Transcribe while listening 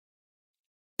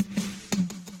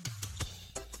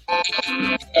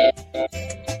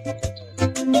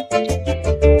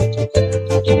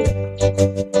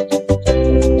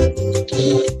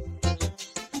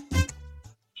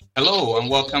Hello, and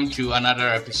welcome to another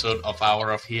episode of Hour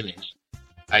of Healing.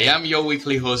 I am your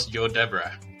weekly host, Joe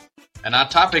Deborah, and our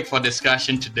topic for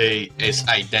discussion today is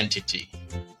identity,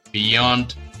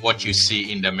 beyond what you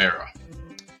see in the mirror.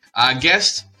 Our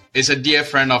guest is a dear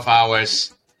friend of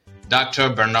ours, Dr.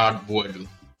 Bernard Boadu.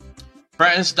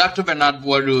 Friends, Dr. Bernard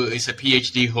Boadu is a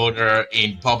PhD holder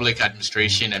in public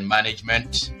administration and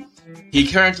management. He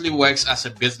currently works as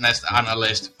a business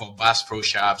analyst for Bass Pro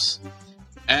Shops,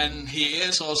 and he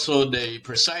is also the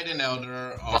presiding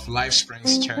elder of Life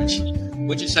Springs Church,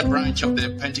 which is a branch of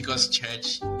the Pentecost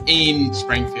Church in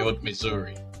Springfield,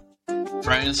 Missouri.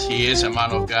 Friends, he is a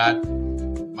man of God,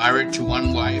 married to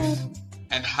one wife,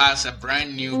 and has a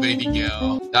brand new baby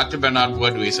girl. Dr. Bernard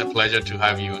Boadu, it's a pleasure to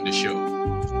have you on the show.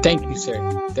 Thank you,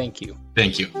 sir. Thank you.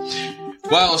 Thank you.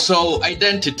 Well, so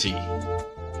identity.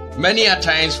 Many a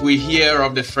times we hear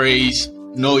of the phrase,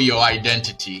 know your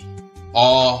identity,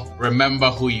 or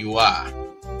remember who you are.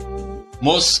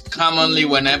 Most commonly,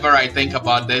 whenever I think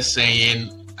about this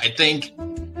saying, I think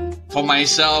for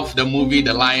myself, the movie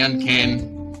The Lion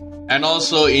King, and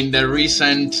also in the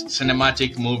recent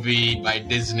cinematic movie by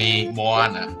Disney,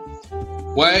 Moana,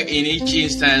 where in each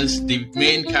instance, the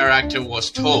main character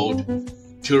was told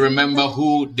to remember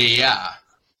who they are.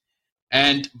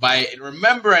 And by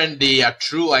remembering their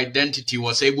true identity,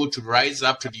 was able to rise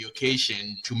up to the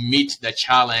occasion to meet the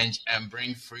challenge and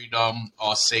bring freedom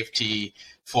or safety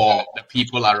for the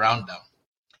people around them.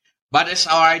 But is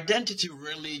our identity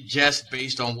really just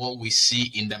based on what we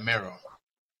see in the mirror?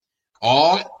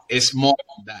 Or is more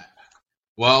than that?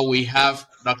 Well, we have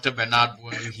Dr. Bernard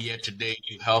Boadu here today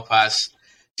to help us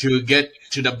to get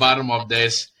to the bottom of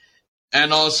this,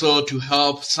 and also to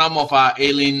help some of our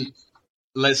ailing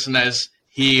listeners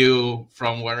heal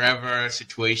from wherever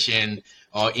situation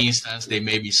or instance they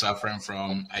may be suffering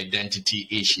from identity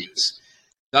issues.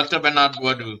 Dr. Bernard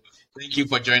Boadu, thank you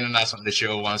for joining us on the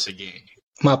show once again.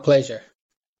 My pleasure.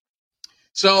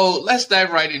 So let's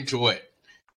dive right into it.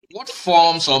 What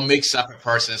forms or makes up a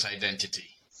person's identity?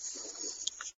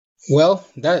 Well,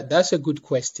 that's a good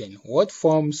question. What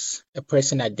forms a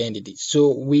person's identity?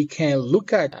 So we can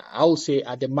look at, I would say,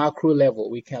 at the macro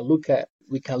level, we can look at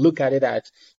it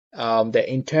at the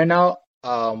internal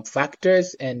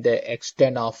factors and the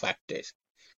external factors.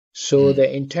 So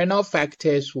the internal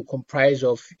factors will comprise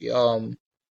of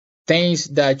things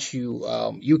that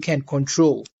you can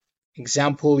control.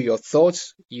 Example, your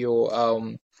thoughts,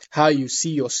 your how you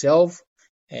see yourself,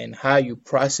 and how you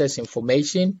process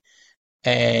information.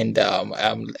 And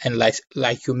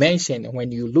like you mentioned,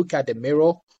 when you look at the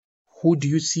mirror, who do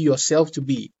you see yourself to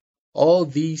be? All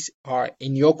these are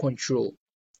in your control.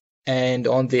 And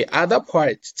on the other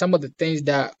part, some of the things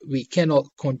that we cannot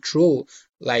control,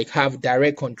 like have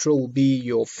direct control, will be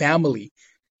your family,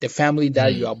 the family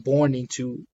that you are born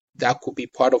into. That could be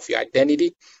part of your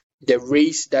identity. The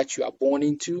race that you are born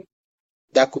into,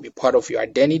 that could be part of your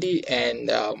identity. And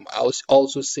I would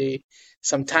also say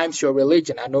sometimes your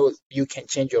religion. I know you can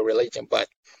change your religion, but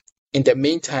in the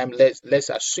meantime, let's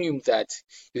assume that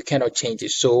you cannot change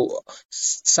it. So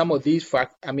some of these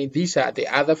these are the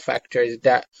other factors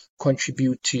that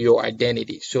contribute to your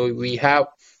identity. So we have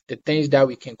the things that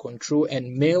we can control,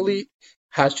 and mainly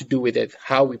has to do with it,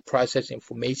 how we process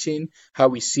information, how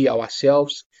we see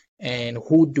ourselves, and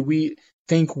who do we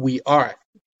think we are.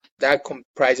 That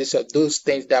comprises of those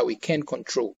things that we can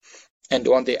control. And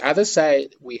on the other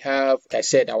side, we have, like I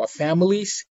said, our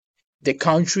families, the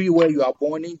country where you are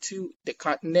born into, the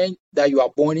continent that you are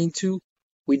born into.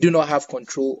 We do not have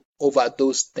control over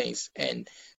those things, and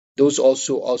those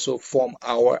also form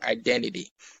our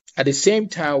identity. At the same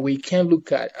time, we can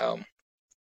look at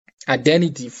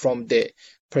identity from the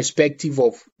perspective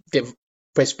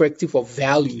of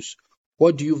values.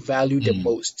 What do you value the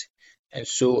most? And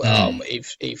so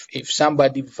if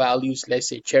somebody values, let's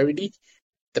say, charity,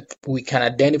 we can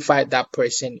identify that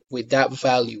person with that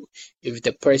value. If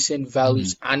the person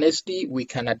values honesty, we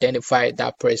can identify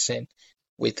that person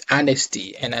with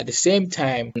honesty. And at the same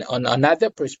time, on another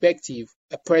perspective,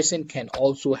 a person can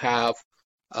also have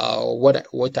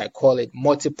what I call it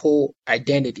multiple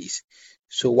identities.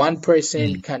 So one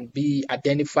person can be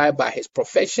identified by his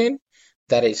profession.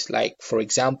 That is, like, for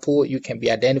example, you can be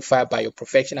identified by your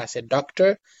profession as a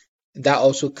doctor. That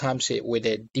also comes with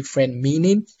a different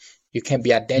meaning. You can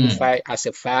be identified as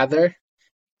a father.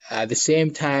 At the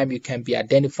same time, you can be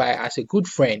identified as a good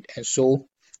friend. And so,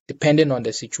 depending on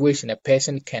the situation, a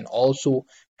person can also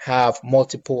have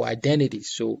multiple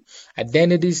identities. So,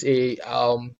 identities,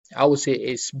 I would say,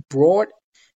 is broad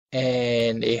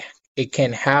and it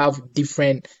can have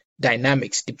different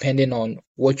dynamics depending on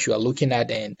what you are looking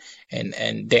at and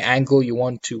the angle you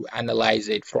want to analyze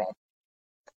it from.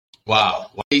 Wow.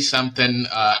 Something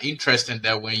interesting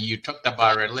that when you talked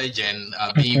about religion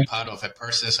being part of a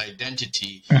person's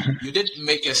identity, you did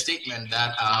make a statement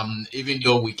that even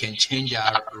though we can change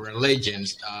our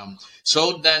religions,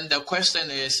 so then the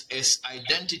question is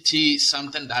identity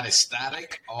something that is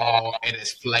static or it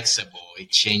is flexible, it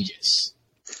changes?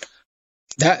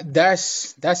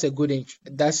 That's a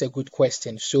good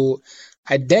question. So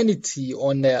identity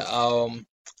on the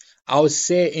I would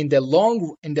say in the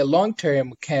long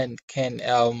term can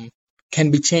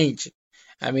be changed.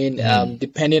 I mean,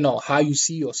 depending on how you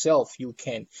see yourself, you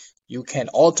can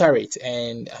alter it,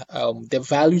 and the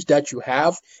values that you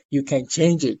have, you can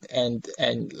change it,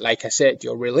 and like I said,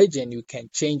 your religion, you can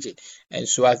change it. And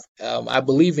so I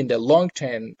believe in the long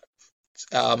term,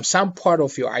 some part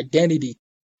of your identity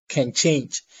can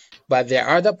change, but there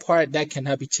are other part that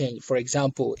cannot be changed. For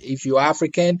example, if you're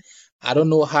African, I don't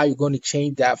know how you're going to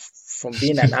change that from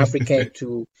being an African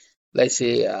to, let's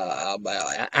say,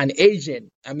 an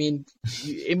Asian. I mean,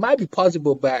 it might be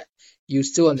possible, but you're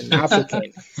still an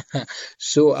African.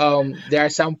 So there are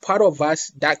some part of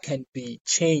us that can be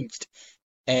changed,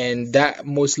 and that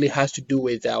mostly has to do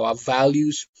with our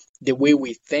values, the way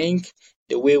we think,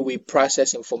 the way we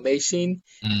process information,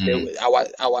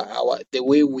 the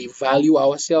way we value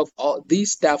ourselves. All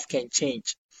these stuff can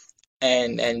change,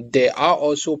 and they are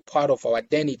also part of our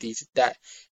identities that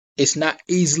it's not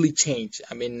easily changed.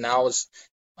 I mean,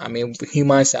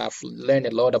 humans have learned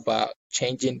a lot about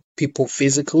changing people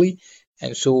physically,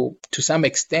 and so to some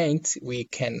extent we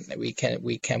can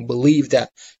believe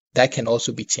that that can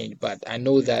also be changed. But I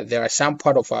know that there are some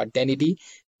part of our identity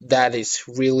that is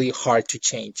really hard to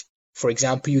change. For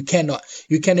example, you cannot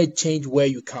change where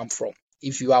you come from.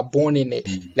 If you are born in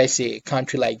let's say, a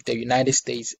country like the United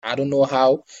States, I don't know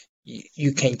how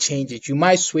you can change it. You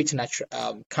might switch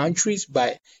countries,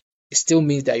 but it still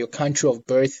means that your country of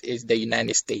birth is the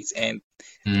United States, and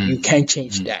you can't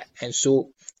change that. And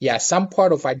so, yeah, some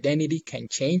part of identity can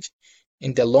change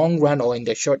in the long run or in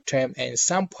the short term, and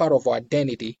some part of our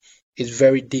identity is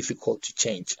very difficult to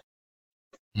change.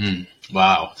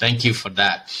 Wow, thank you for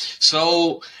that.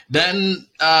 So then,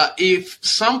 if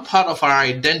some part of our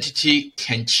identity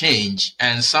can change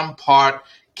and some part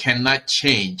cannot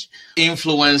change,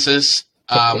 influences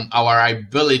our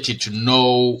ability to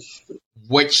know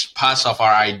which parts of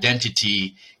our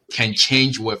identity can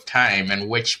change with time and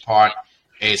which part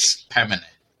is permanent.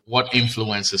 What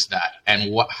influences that,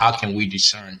 and how can we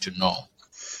discern to know?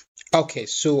 Okay,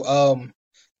 so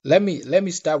let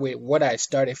me start with what I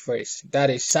started first. That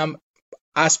is some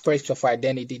aspects of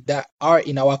identity that are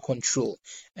in our control,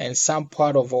 and some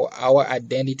part of our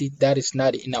identity that is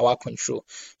not in our control.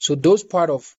 So those part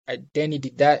of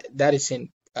identity that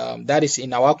is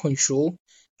in our control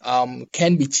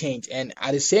can be changed, and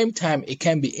at the same time it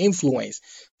can be influenced.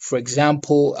 For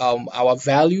example, our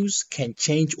values can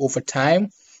change over time,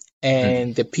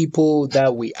 and the people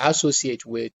that we associate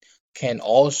with can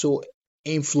also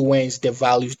influence the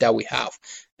values that we have.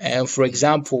 And for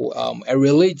example, a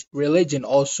religion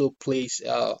also plays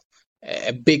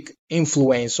a big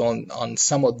influence on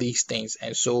some of these things.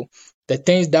 And so the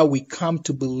things that we come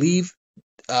to believe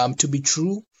to be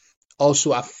true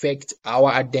also affect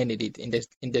our identity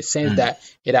in the sense that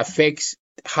it affects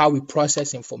how we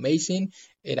process information,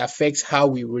 it affects how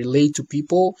we relate to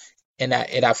people, and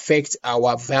it affects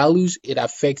our values, it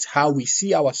affects how we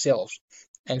see ourselves.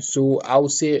 And so I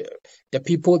would say the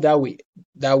people that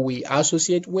we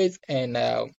associate with, and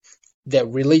the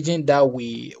religion that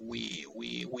we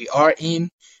are in,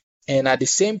 and at the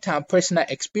same time personal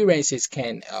experiences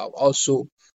can also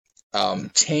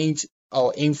change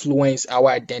or influence our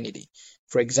identity.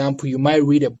 For example, you might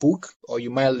read a book or you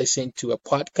might listen to a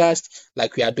podcast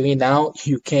like we are doing now.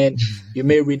 You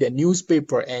may read a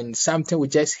newspaper and something will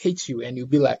just hit you and you'll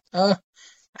be like, I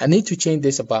need to change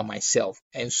this about myself.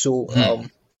 And so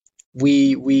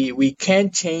we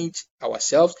can change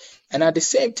ourselves. And at the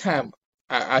same time,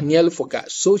 I nearly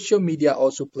forgot, social media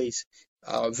also plays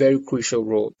a very crucial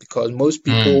role, because most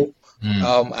people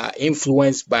are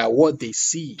influenced by what they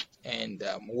see and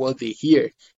what they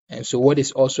hear, and so what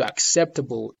is also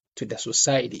acceptable to the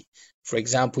society. For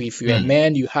example, if you're a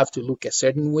man, you have to look a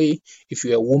certain way. If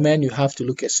you're a woman, you have to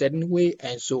look a certain way.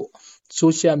 And so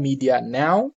social media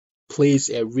now plays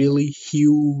a really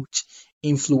huge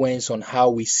influence on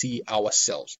how we see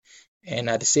ourselves. And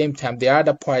at the same time, there are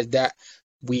other parts that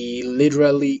we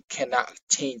literally cannot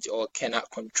change or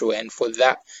cannot control. And for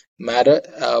that matter,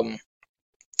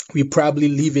 we probably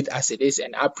leave it as it is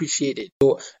and appreciate it.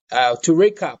 So to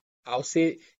recap, I'll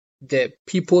say the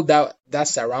people that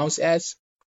surrounds us,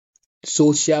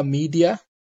 social media,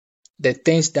 the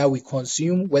things that we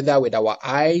consume, whether with our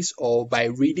eyes or by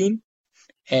reading,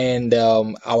 and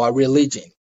our religion.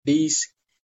 These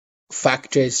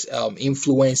factors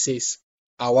influences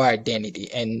our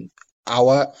identity and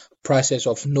our process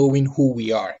of knowing who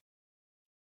we are.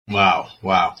 Wow,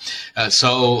 wow.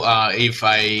 If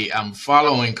I am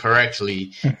following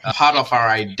correctly, part of our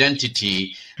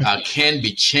identity can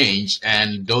be changed,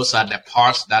 and those are the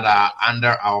parts that are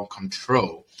under our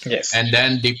control. Yes. And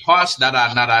then the parts that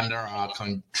are not under our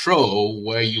control,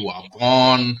 where you are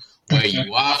born, where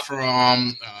you are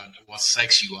from, what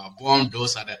sex you are born,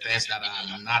 those are the things that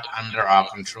are not under our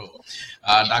control.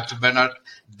 Dr. Bernard,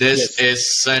 this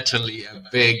is certainly a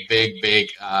big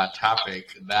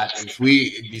topic that if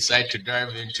we decide to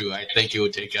dive into, I think it will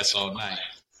take us all night.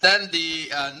 Then the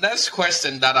next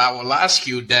question that I will ask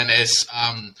you then is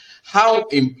how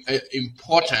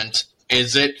important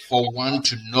is it for one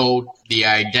to know the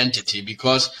identity?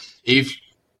 Because if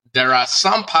there are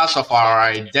some parts of our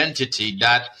identity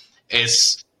that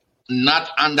is not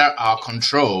under our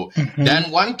control,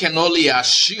 then one can only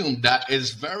assume that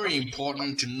it's very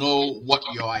important to know what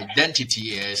your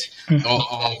identity is, or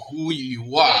who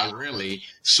you are really,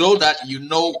 so that you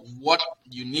know what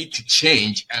you need to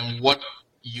change and what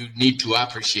you need to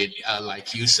appreciate,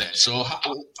 like you said. So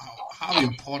how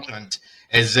important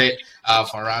is it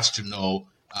for us to know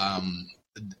our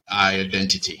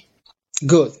identity?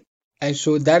 Good. And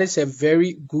so that is a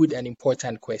very good and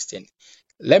important question.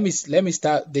 Let me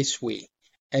start this way.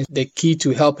 And the key to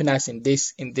helping us in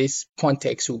this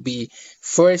context will be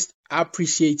first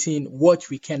appreciating what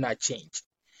we cannot change.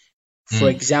 For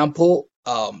example,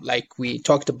 like we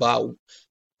talked about,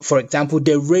 for example,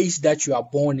 the race that you are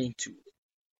born into,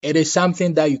 it is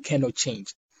something that you cannot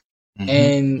change.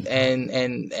 And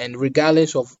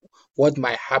regardless of what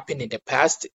might happen in the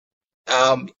past,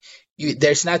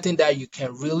 there's nothing that you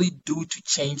can really do to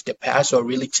change the past or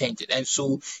really change it. And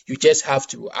so you just have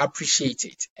to appreciate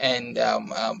it and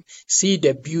see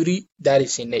the beauty that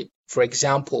is in it. For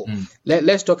example,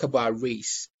 let's talk about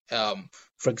race.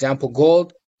 For example,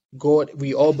 God,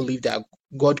 we all believe that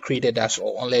God created us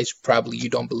all, unless probably you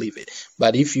don't believe it.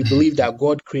 But if you believe that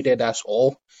God created us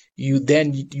all, you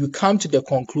come to the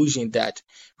conclusion that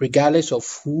regardless of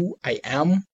who I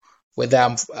am, whether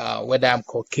I'm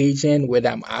Caucasian, whether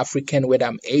I'm African, whether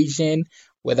I'm Asian,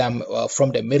 whether I'm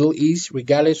from the Middle East,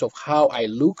 regardless of how I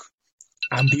look,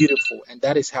 I'm beautiful, and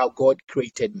that is how God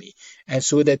created me. And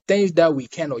so the things that we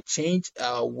cannot change,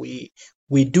 we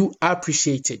do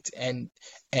appreciate it, and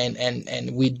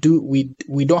we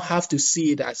don't have to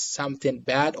see it as something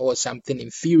bad or something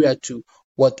inferior to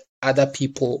what other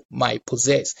people might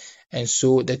possess. And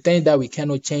so the things that we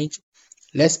cannot change,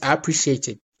 let's appreciate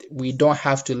it. We don't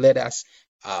have to let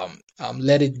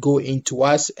it go into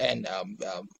us and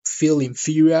feel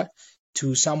inferior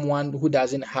to someone who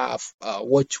doesn't have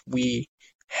what we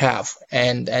have,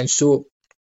 and so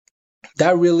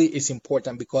that really is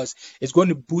important because it's going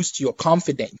to boost your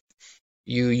confidence.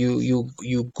 You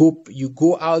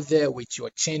go out there with your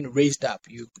chin raised up.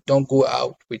 You don't go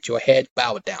out with your head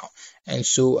bowed down. And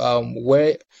so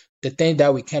where the thing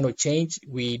that we cannot change,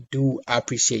 we do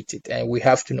appreciate it, and we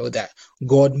have to know that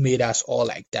God made us all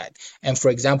like that. And for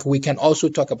example, we can also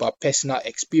talk about personal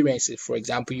experiences. For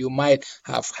example, you might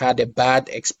have had a bad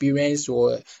experience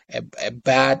or a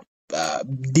bad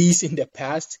deeds in the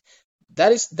past.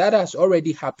 That has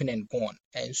already happened and gone,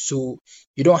 and so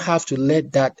you don't have to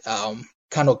let that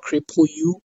kind of cripple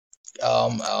you,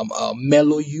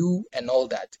 mellow you, and all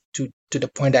that to the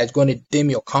point that it's going to dim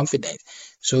your confidence.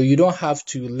 So you don't have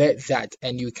to let that,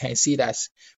 and you can see that,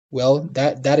 well,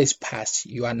 that is past.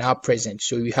 You are now present,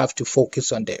 so you have to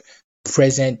focus on the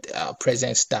present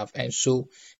stuff, and so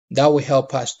that will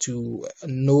help us to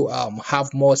know,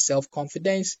 have more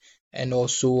self-confidence, and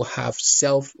also have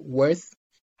self-worth,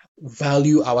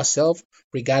 value ourselves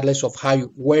regardless of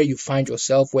where you find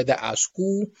yourself, whether at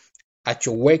school, at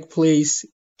your workplace,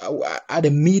 at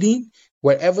a meeting,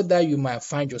 wherever that you might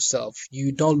find yourself.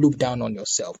 You don't look down on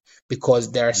yourself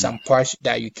because there are some parts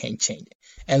that you can change.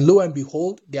 And lo and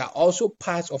behold, there are also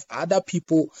parts of other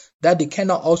people that they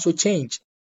cannot also change.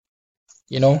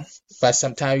 But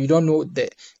sometimes you don't know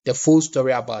the full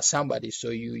story about somebody, so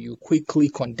you quickly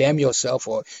condemn yourself,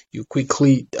 or you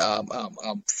quickly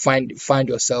find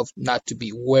yourself not to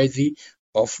be worthy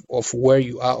of where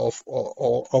you are,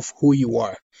 of who you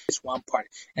are. It's one part.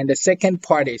 And the second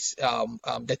part is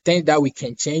the thing that we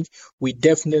can change. We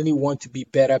definitely want to be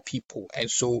better people, and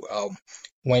so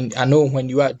when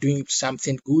you are doing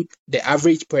something good, the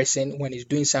average person, when he's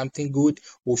doing something good,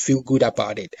 will feel good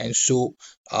about it. And so,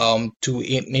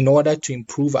 in order to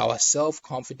improve our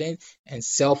self-confidence and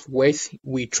self-worth,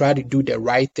 we try to do the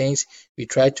right things. We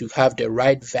try to have the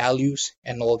right values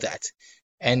and all that.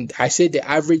 And I say the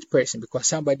average person because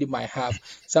somebody might have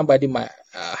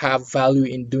value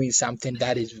in doing something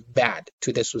that is bad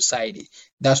to the society.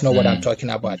 That's not what I'm talking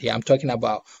about here. I'm talking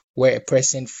about where a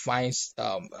person finds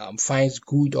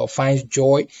good or finds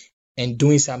joy in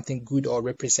doing something good or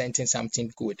representing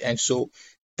something good. And so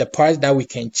the parts that we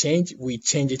can change, we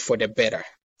change it for the better.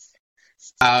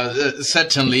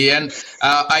 Certainly, and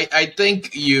I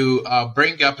think you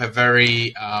bring up a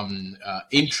very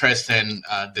interesting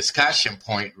discussion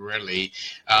point, really,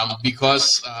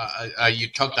 because you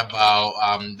talked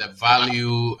about the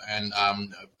value and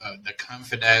the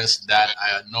confidence that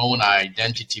known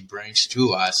identity brings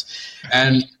to us.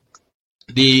 And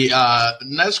the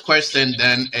next question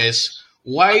then is,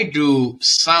 why do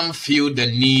some feel the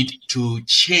need to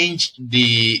change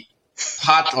the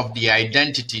part of the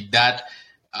identity that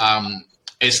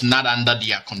is not under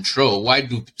their control? Why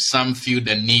do some feel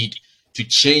the need to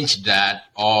change that,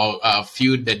 or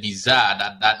feel the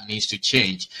desire that needs to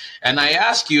change? And I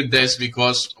ask you this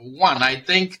because, one, I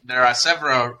think there are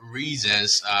several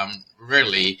reasons,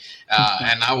 really,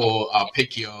 and I will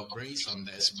pick your brains on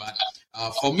this. But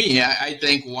for me, I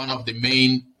think one of the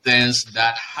main things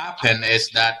that happen is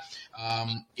that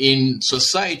in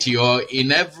society or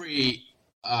in every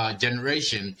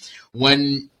generation,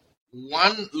 when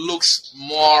one looks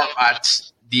more at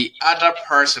the other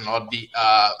person or the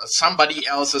somebody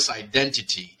else's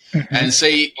identity and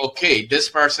say, okay, this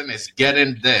person is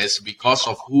getting this because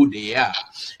of who they are,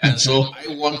 and so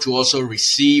I want to also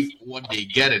receive what they're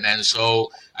getting, and so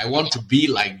I want to be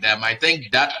like them. I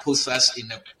think that puts us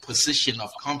in a position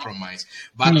of compromise.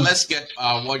 But let's get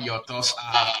what your thoughts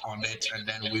are on it, and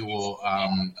then we will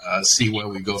see where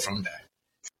we go from there.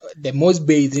 The most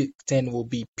basic thing will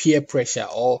be peer pressure,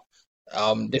 or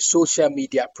the social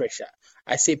media pressure.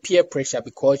 I say peer pressure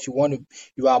because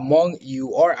you are among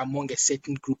a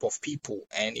certain group of people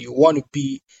and you want to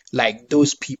be like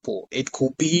those people. It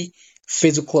could be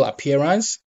physical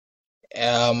appearance.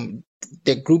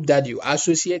 The group that you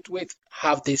associate with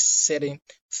have this certain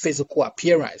physical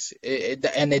appearance,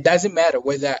 and it doesn't matter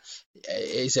whether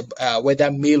whether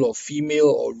male or female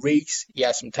or race.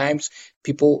 Yeah, sometimes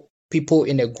people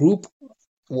in a group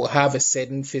will have a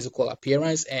certain physical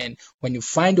appearance, and when you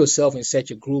find yourself in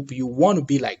such a group, you want to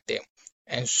be like them.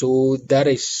 And so that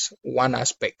is one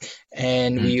aspect.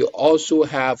 And we also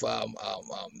have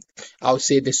I would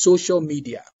say the social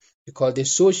media, because the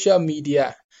social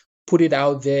media put it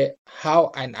out there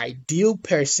how an ideal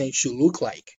person should look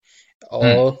like,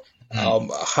 or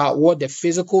what the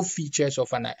physical features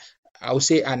of I would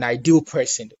say an ideal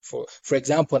person. For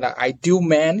example, an ideal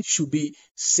man should be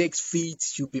 6 feet,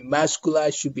 should be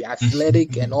muscular, should be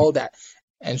athletic, and all that.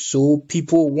 And so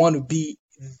people want to be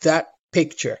that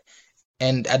picture.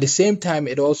 And at the same time,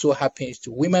 it also happens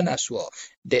to women as well.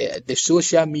 The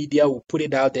social media will put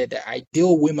it out there, the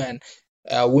ideal women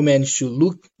should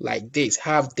look like this,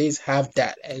 have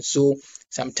that. And so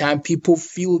sometimes people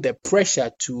feel the pressure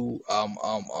to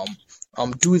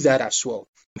do that as well.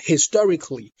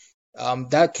 Historically,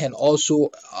 that can also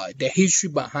the history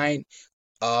behind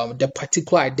the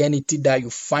particular identity that you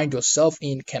find yourself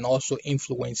in can also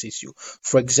influences you.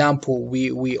 For example,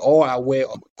 we all are aware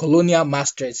of colonial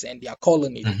masters and their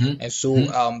colonies, and so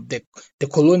the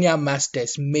colonial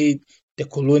masters made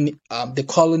the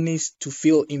colonies to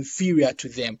feel inferior to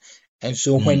them. And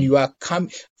so when you are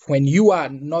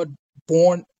not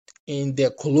born in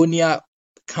the colonial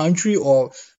country,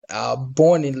 or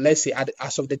born in, let's say,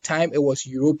 as of the time it was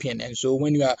European, and so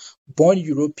when you are born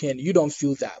European, you don't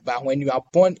feel that. But when you are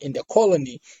born in the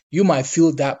colony, you might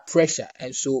feel that pressure.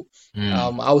 And so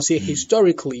I would say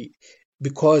historically,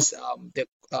 because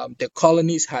the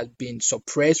colonies have been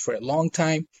suppressed for a long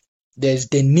time, there's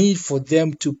the need for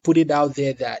them to put it out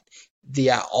there that they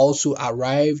are also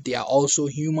arrived, they are also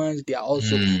humans, they are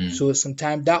also so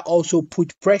sometimes that also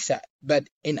put pressure. But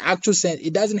in actual sense,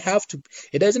 it doesn't have to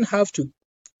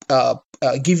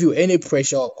give you any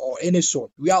pressure or any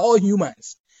sort. We are all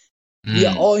humans. We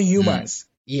are all humans.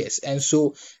 Yes. And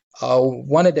so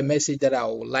one of the message that I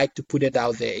would like to put it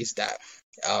out there is that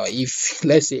if,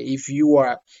 let's say, if you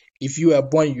are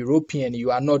born European,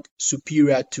 you are not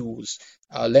superior to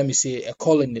let me say a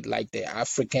colony like the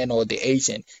African or the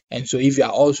Asian. And so if you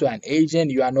are also an Asian,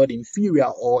 you are not inferior,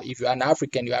 or if you are an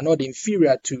African, you are not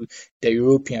inferior to the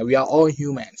European. We are all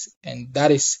humans, and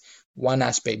that is one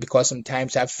aspect, because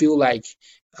sometimes I feel like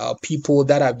people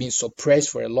that have been suppressed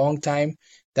for a long time,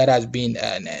 that has been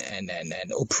and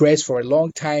oppressed for a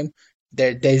long time,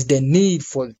 there's the need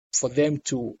for them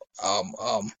to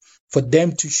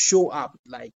show up,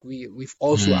 like we've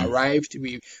also Mm. arrived,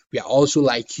 we are also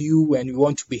like you, and we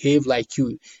want to behave like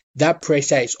you. That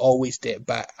pressure is always there,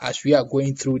 but as we are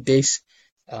going through this,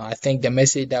 I think the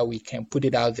message that we can put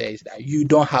it out there is that you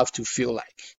don't have to feel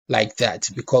like that,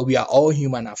 because we are all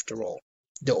human after all.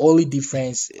 The only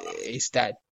difference is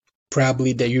that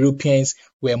probably the Europeans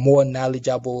were more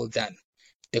knowledgeable than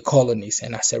the colonies,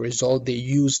 and as a result, they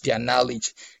used their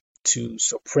knowledge to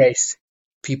suppress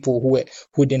people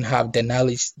who didn't have the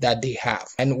knowledge that they have.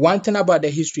 And one thing about the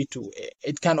history too,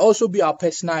 it can also be our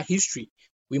personal history.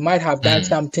 We might have done Mm.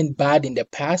 something bad in the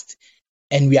past,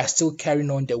 and we are still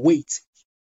carrying on the weight.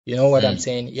 You know what I'm Mm.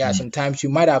 saying? Yeah, Mm. sometimes you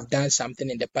might have done something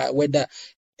in the past, whether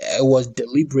it was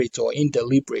deliberate or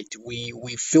indeliberate.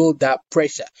 We feel that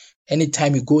pressure.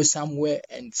 Anytime you go somewhere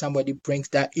and somebody brings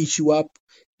that issue up,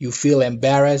 you feel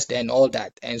embarrassed and all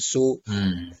that.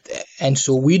 Mm. And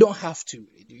so we don't have to.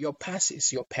 Your past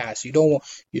is your past. You don't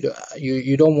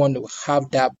want to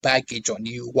have that baggage on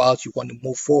you whilst you want to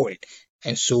move forward.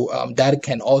 And so that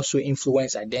can also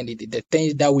influence identity. The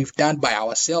things that we've done by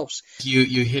ourselves.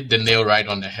 You hit the nail right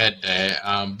on the head there,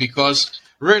 because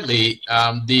really,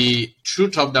 the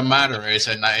truth of the matter is,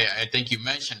 and I think you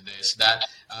mentioned this, that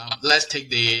let's take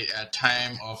the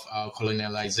time of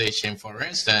colonialization, for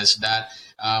instance, that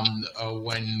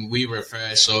when we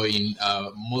refer, so in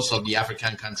most of the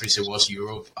African countries, it was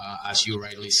Europe, as you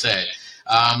rightly said,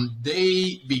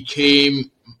 they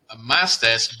became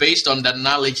masters based on the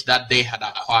knowledge that they had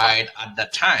acquired at the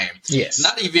time. Yes.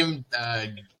 Not even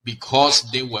because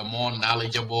they were more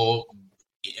knowledgeable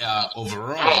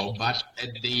overall, but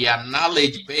their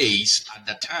knowledge base at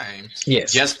the time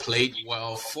Yes. just played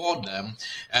well for them.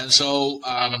 And so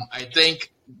I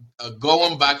think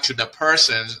going back to the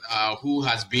person who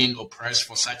has been oppressed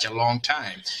for such a long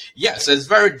time, yes, it's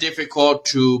very difficult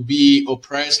to be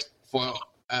oppressed for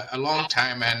a long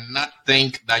time and not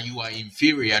think that you are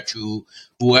inferior to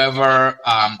whoever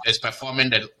is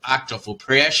performing the act of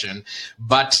oppression,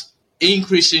 but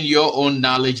increasing your own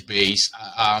knowledge base,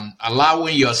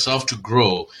 allowing yourself to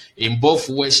grow in both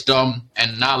wisdom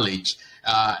and knowledge.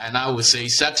 And I would say,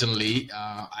 certainly,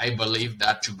 I believe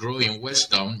that to grow in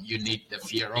wisdom, you need the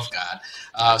fear of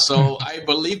God. So I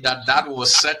believe that that will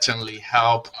certainly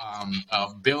help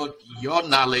build your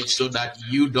knowledge so that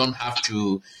you don't have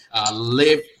to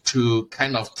live to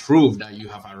kind of prove that you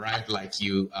have arrived, like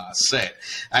you said.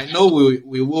 I know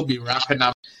we will be wrapping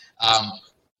up.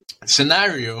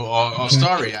 Scenario or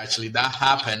story actually that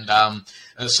happened.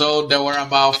 So there were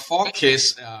about 4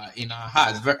 kids in our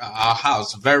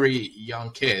house, very young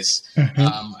kids.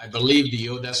 I believe the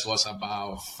oldest was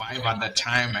about 5 at the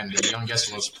time, and the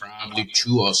youngest was probably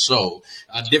 2 or so.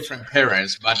 Different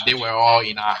parents, but they were all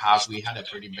in our house. We had a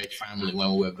pretty big family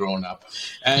when we were growing up,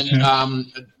 and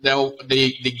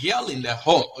the girl in the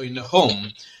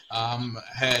home.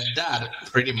 Her dad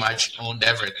pretty much owned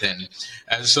everything,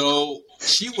 and so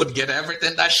she would get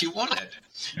everything that she wanted.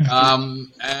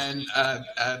 And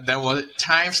there were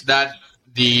times that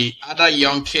the other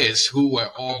young kids, who were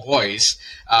all boys,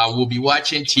 will be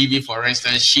watching TV. For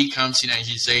instance, she comes in and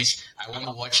she says, "I want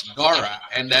to watch Dora,"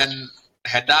 and then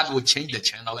her dad would change the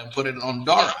channel and put it on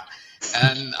Dora.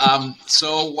 And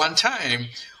so one time,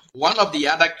 one of the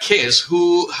other kids,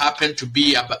 who happened to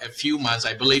be about a few months,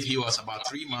 I believe he was about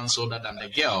 3 months older than the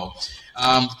girl,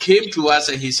 came to us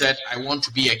and he said, "I want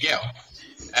to be a girl."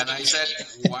 And I said,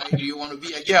 "Why do you want to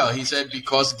be a girl?" He said,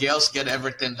 "Because girls get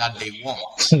everything that they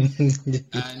want."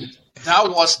 And that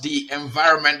was the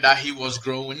environment that he was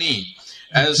growing in.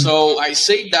 And so I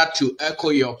say that to echo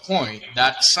your point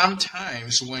that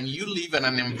sometimes when you live in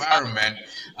an environment,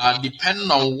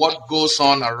 depending on what goes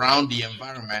on around the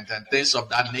environment and things of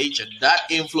that nature, that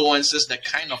influences the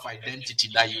kind of identity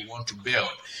that you want to build.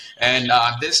 And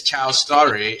this child's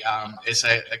story is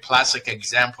a classic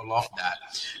example of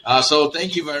that. So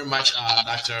thank you very much,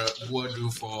 Dr.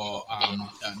 Boadu, for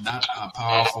that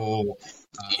powerful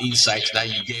insight that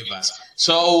you gave us.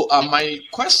 So my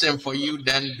question for you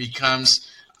then becomes,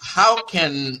 how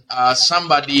can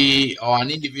somebody or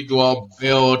an individual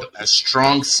build a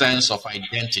strong sense of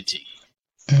identity?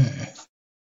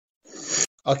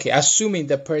 Okay, assuming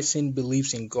the person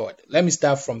believes in God. Let me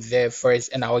start from there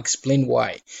first, and I'll explain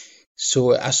why.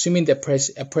 So, assuming a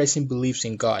person believes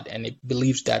in God and it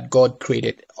believes that God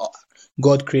created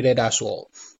us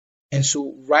all, and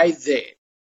so right there,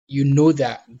 you know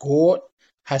that God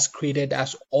has created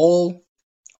us all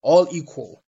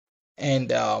equal,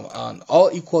 and all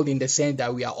equal in the sense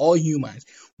that we are all humans.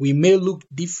 We may look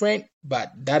different,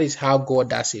 but that is how God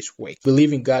does his work.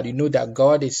 Believe in God, you know that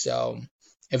God is a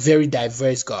very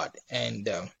diverse God. And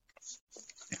I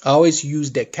always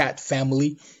use the cat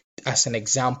family as an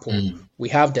example. We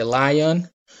have the lion,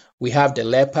 we have the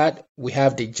leopard, we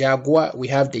have the jaguar, we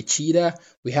have the cheetah,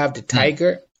 we have the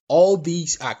tiger. All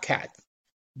these are cats,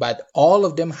 but all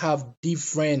of them have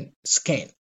different skin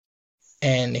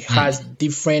and has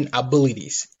different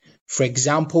abilities. For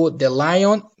example, the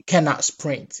lion cannot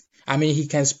sprint. I mean, he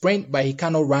can sprint, but he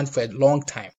cannot run for a long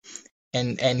time.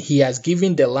 And he has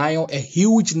given the lion a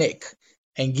huge neck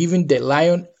and given the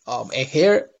lion a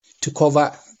hair to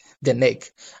cover the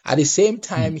neck. At the same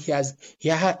time,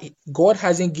 God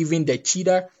hasn't given the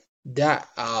cheetah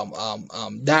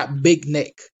that big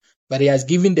neck, but he has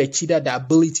given the cheetah the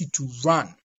ability to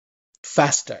run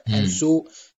faster. And so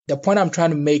the point I'm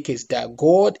trying to make is that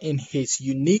God, in his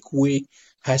unique way,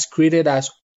 has created us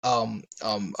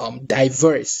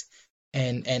diverse,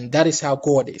 and that is how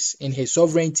God is. In his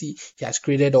sovereignty, he has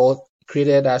created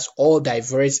us all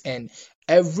diverse, and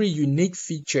every unique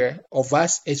feature of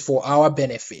us is for our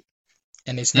benefit,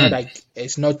 and it's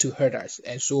not to hurt us.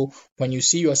 And so when you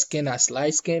see your skin as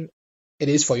light skin, it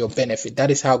is for your benefit.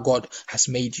 That is how God has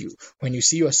made you. When you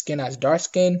see your skin as dark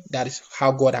skin, that is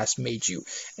how God has made you,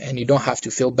 and you don't have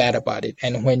to feel bad about it.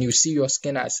 And when you see your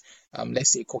skin as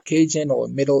let's say Caucasian or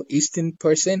Middle Eastern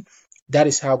person, that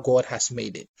is how God has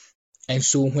made it. And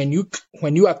so when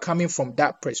you are coming from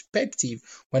that perspective,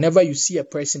 whenever you see a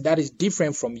person that is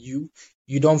different from you,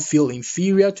 you don't feel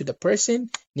inferior to the person,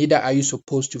 neither are you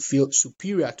supposed to feel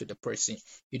superior to the person.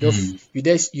 You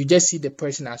just see the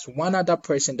person as one other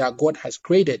person that God has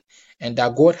created, and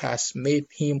that God has made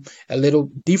him a little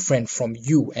different from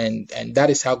you, and that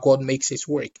is how God makes his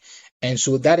work. And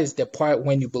so that is the part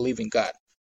when you believe in God.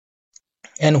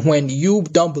 And when you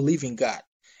don't believe in God,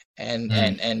 and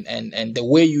the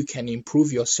way you can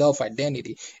improve your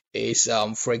self-identity is,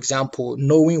 for example,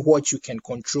 knowing what you can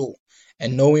control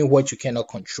and knowing what you cannot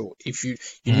control. If you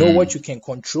know what you can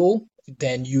control,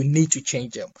 then you need to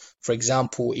change them. For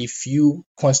example, if you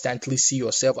constantly see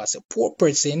yourself as a poor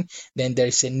person, then there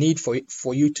is a need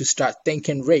for you to start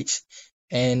thinking rich.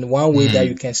 And one way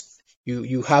that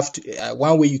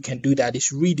one way you can do that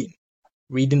is reading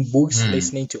books,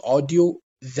 listening to audio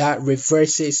that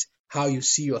reverses how you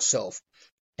see yourself.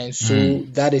 And so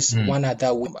that is one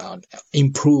other way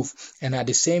improve. And at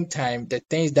the same time, the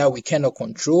things that we cannot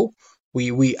control,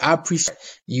 we appreciate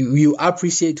you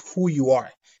appreciate who you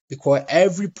are, because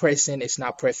every person is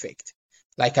not perfect.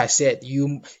 Like I said,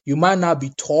 you might not be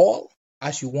tall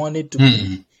as you wanted to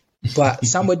be, but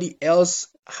somebody else,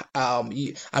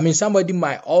 somebody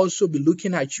might also be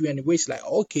looking at you and wish like,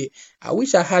 okay, I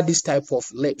wish I had this type of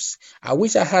lips. I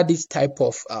wish I had this type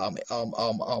of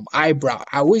eyebrow.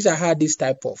 I wish I had this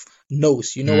type of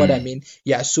nose. You know what I mean?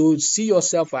 Yeah. So see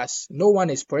yourself as no one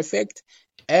is perfect.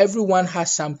 Everyone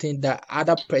has something that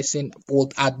other person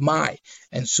would admire,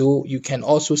 and so you can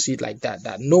also see it like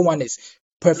that no one is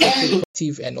perfectly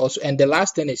effective. And the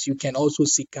last thing is you can also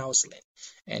seek counseling.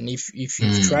 And if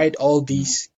you've tried all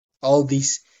these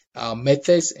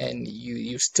methods and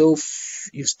you're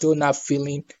still not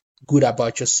feeling good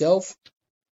about yourself,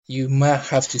 you might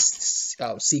have to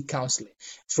seek counseling.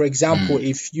 For example,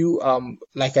 if you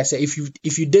like I said,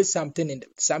 if you did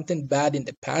something bad in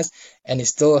the past and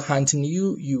it's still haunting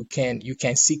you, you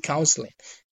can seek counseling.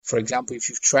 For example, if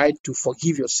you've tried to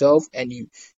forgive yourself and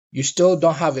you still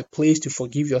don't have a place to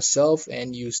forgive yourself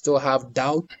and you still have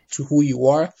doubt to who you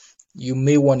are, you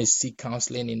may want to seek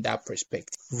counseling in that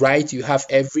perspective. Right? You have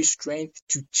every strength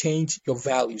to change your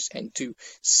values and to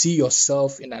see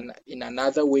yourself in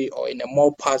another way, or in a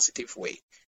more positive way.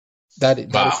 That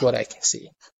is what I can say.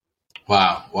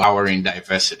 Wow. We're in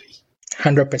diversity.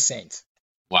 100%.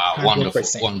 Wow.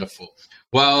 100%. Wonderful.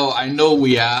 Well, I know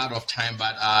we are out of time,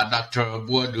 but Dr.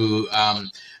 Boadu,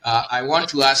 I want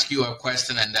to ask you a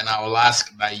question, and then I will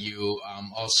ask that you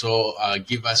also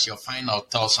give us your final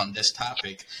thoughts on this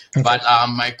topic. Okay. But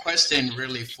my question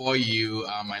really for you,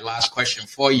 my last question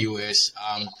for you is,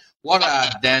 what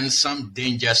are then some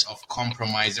dangers of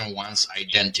compromising one's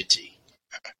identity?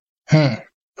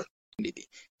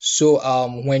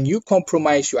 So when you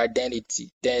compromise your identity,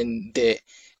 then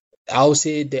I would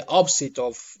say the opposite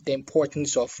of the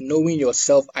importance of knowing your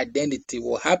self-identity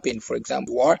will happen. For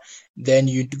example, then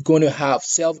you're going to have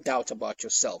self-doubt about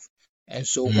yourself. And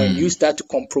so when you start to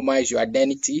compromise your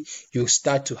identity, you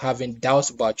start to having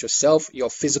doubts about yourself, your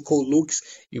physical looks.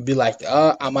 You'll be like,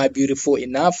 am I beautiful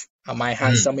enough? Am I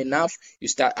handsome enough? You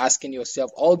start asking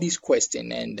yourself all these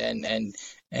questions,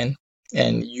 and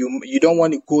And you don't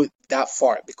want to go that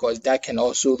far, because that can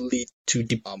also lead to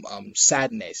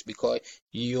sadness, because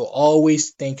you're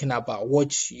always thinking about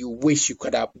what you wish you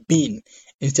could have been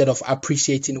instead of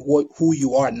appreciating who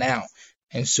you are now.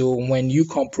 And so when you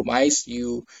compromise,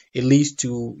 it leads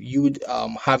to you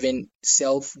having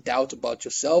self-doubt about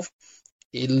yourself.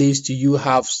 It leads to you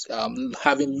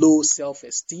having low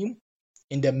self-esteem.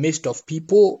 In the midst of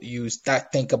people, you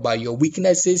start thinking about your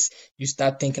weaknesses. You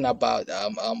start thinking about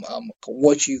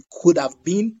what you could have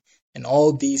been, and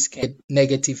all these can get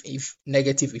negative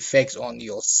effects on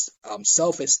your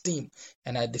self-esteem,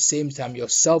 and at the same time your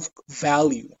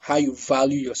self-value, how you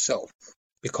value yourself,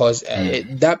 because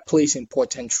that plays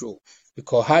important role.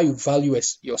 Because how you value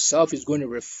yourself is going to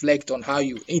reflect on how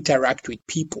you interact with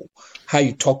people, how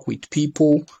you talk with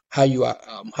people, how you are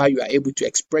able to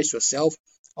express yourself.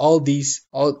 All these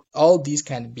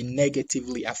can be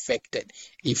negatively affected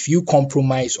if you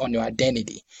compromise on your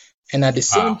identity. And at the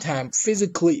same time,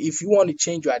 physically, if you want to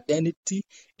change your identity,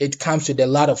 it comes with a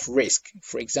lot of risk.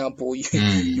 For example,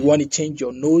 you want to change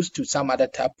your nose to some other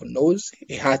type of nose.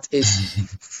 It has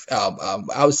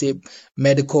I would say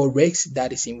medical risks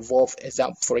that is involved.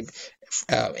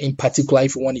 In particular,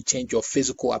 if you want to change your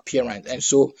physical appearance. And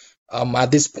so at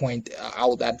this point, I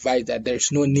would advise that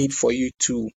there's no need for you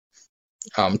to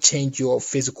change your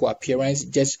physical appearance.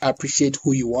 Just appreciate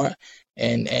who you are,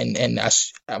 and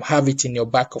have it in your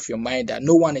back of your mind that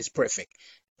no one is perfect.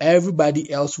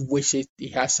 Everybody else wishes he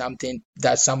has something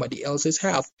that somebody else's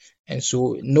have, and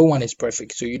so no one is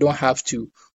perfect. So you don't have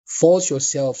to force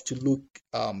yourself to look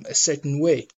a certain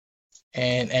way.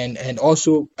 And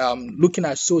also looking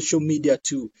at social media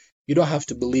too, you don't have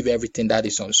to believe everything that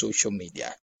is on social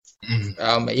media.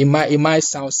 It might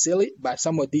sound silly, but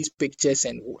some of these pictures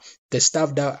and the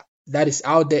stuff that is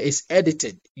out there is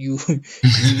edited. You're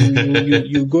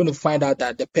going to find out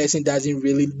that the person doesn't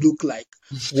really look like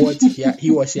what he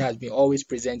or she has been always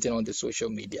presenting on the social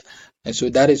media. And so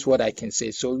that is what I can say.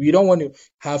 So you don't want to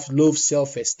have low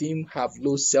self-esteem, have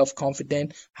low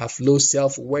self-confidence, have low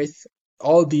self-worth.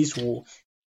 All these they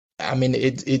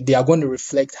are going to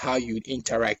reflect how you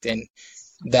interact, and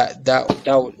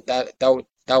that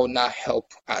will not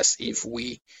help us if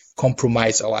we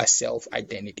compromise our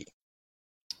self-identity.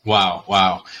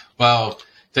 Wow. Well,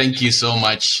 thank you so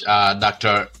much,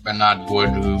 Dr. Bernard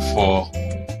Boadu, for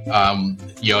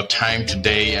your time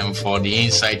today and for the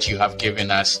insight you have given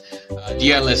us.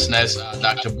 Dear listeners,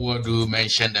 Dr. Boadu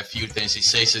mentioned a few things. He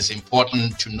says it's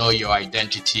important to know your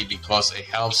identity because it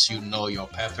helps you know your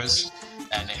purpose,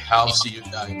 and it helps you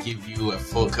give you a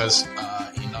focus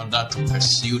in order to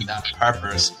pursue that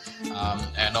purpose.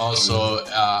 And also,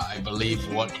 I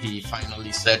believe what he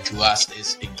finally said to us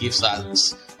is it gives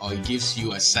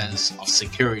you a sense of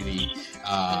security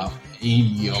in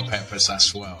your purpose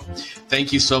as well.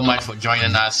 Thank you so much for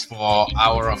joining us for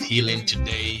Hour of Healing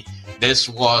today. This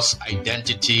was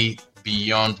Identity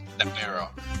Beyond the Mirror.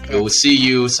 We will see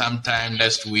you sometime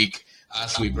next week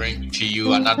as we bring to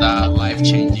you another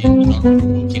life-changing,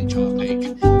 thought-provoking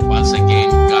topic. Once again,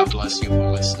 God bless you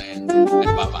for listening,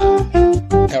 and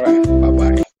bye-bye. All right.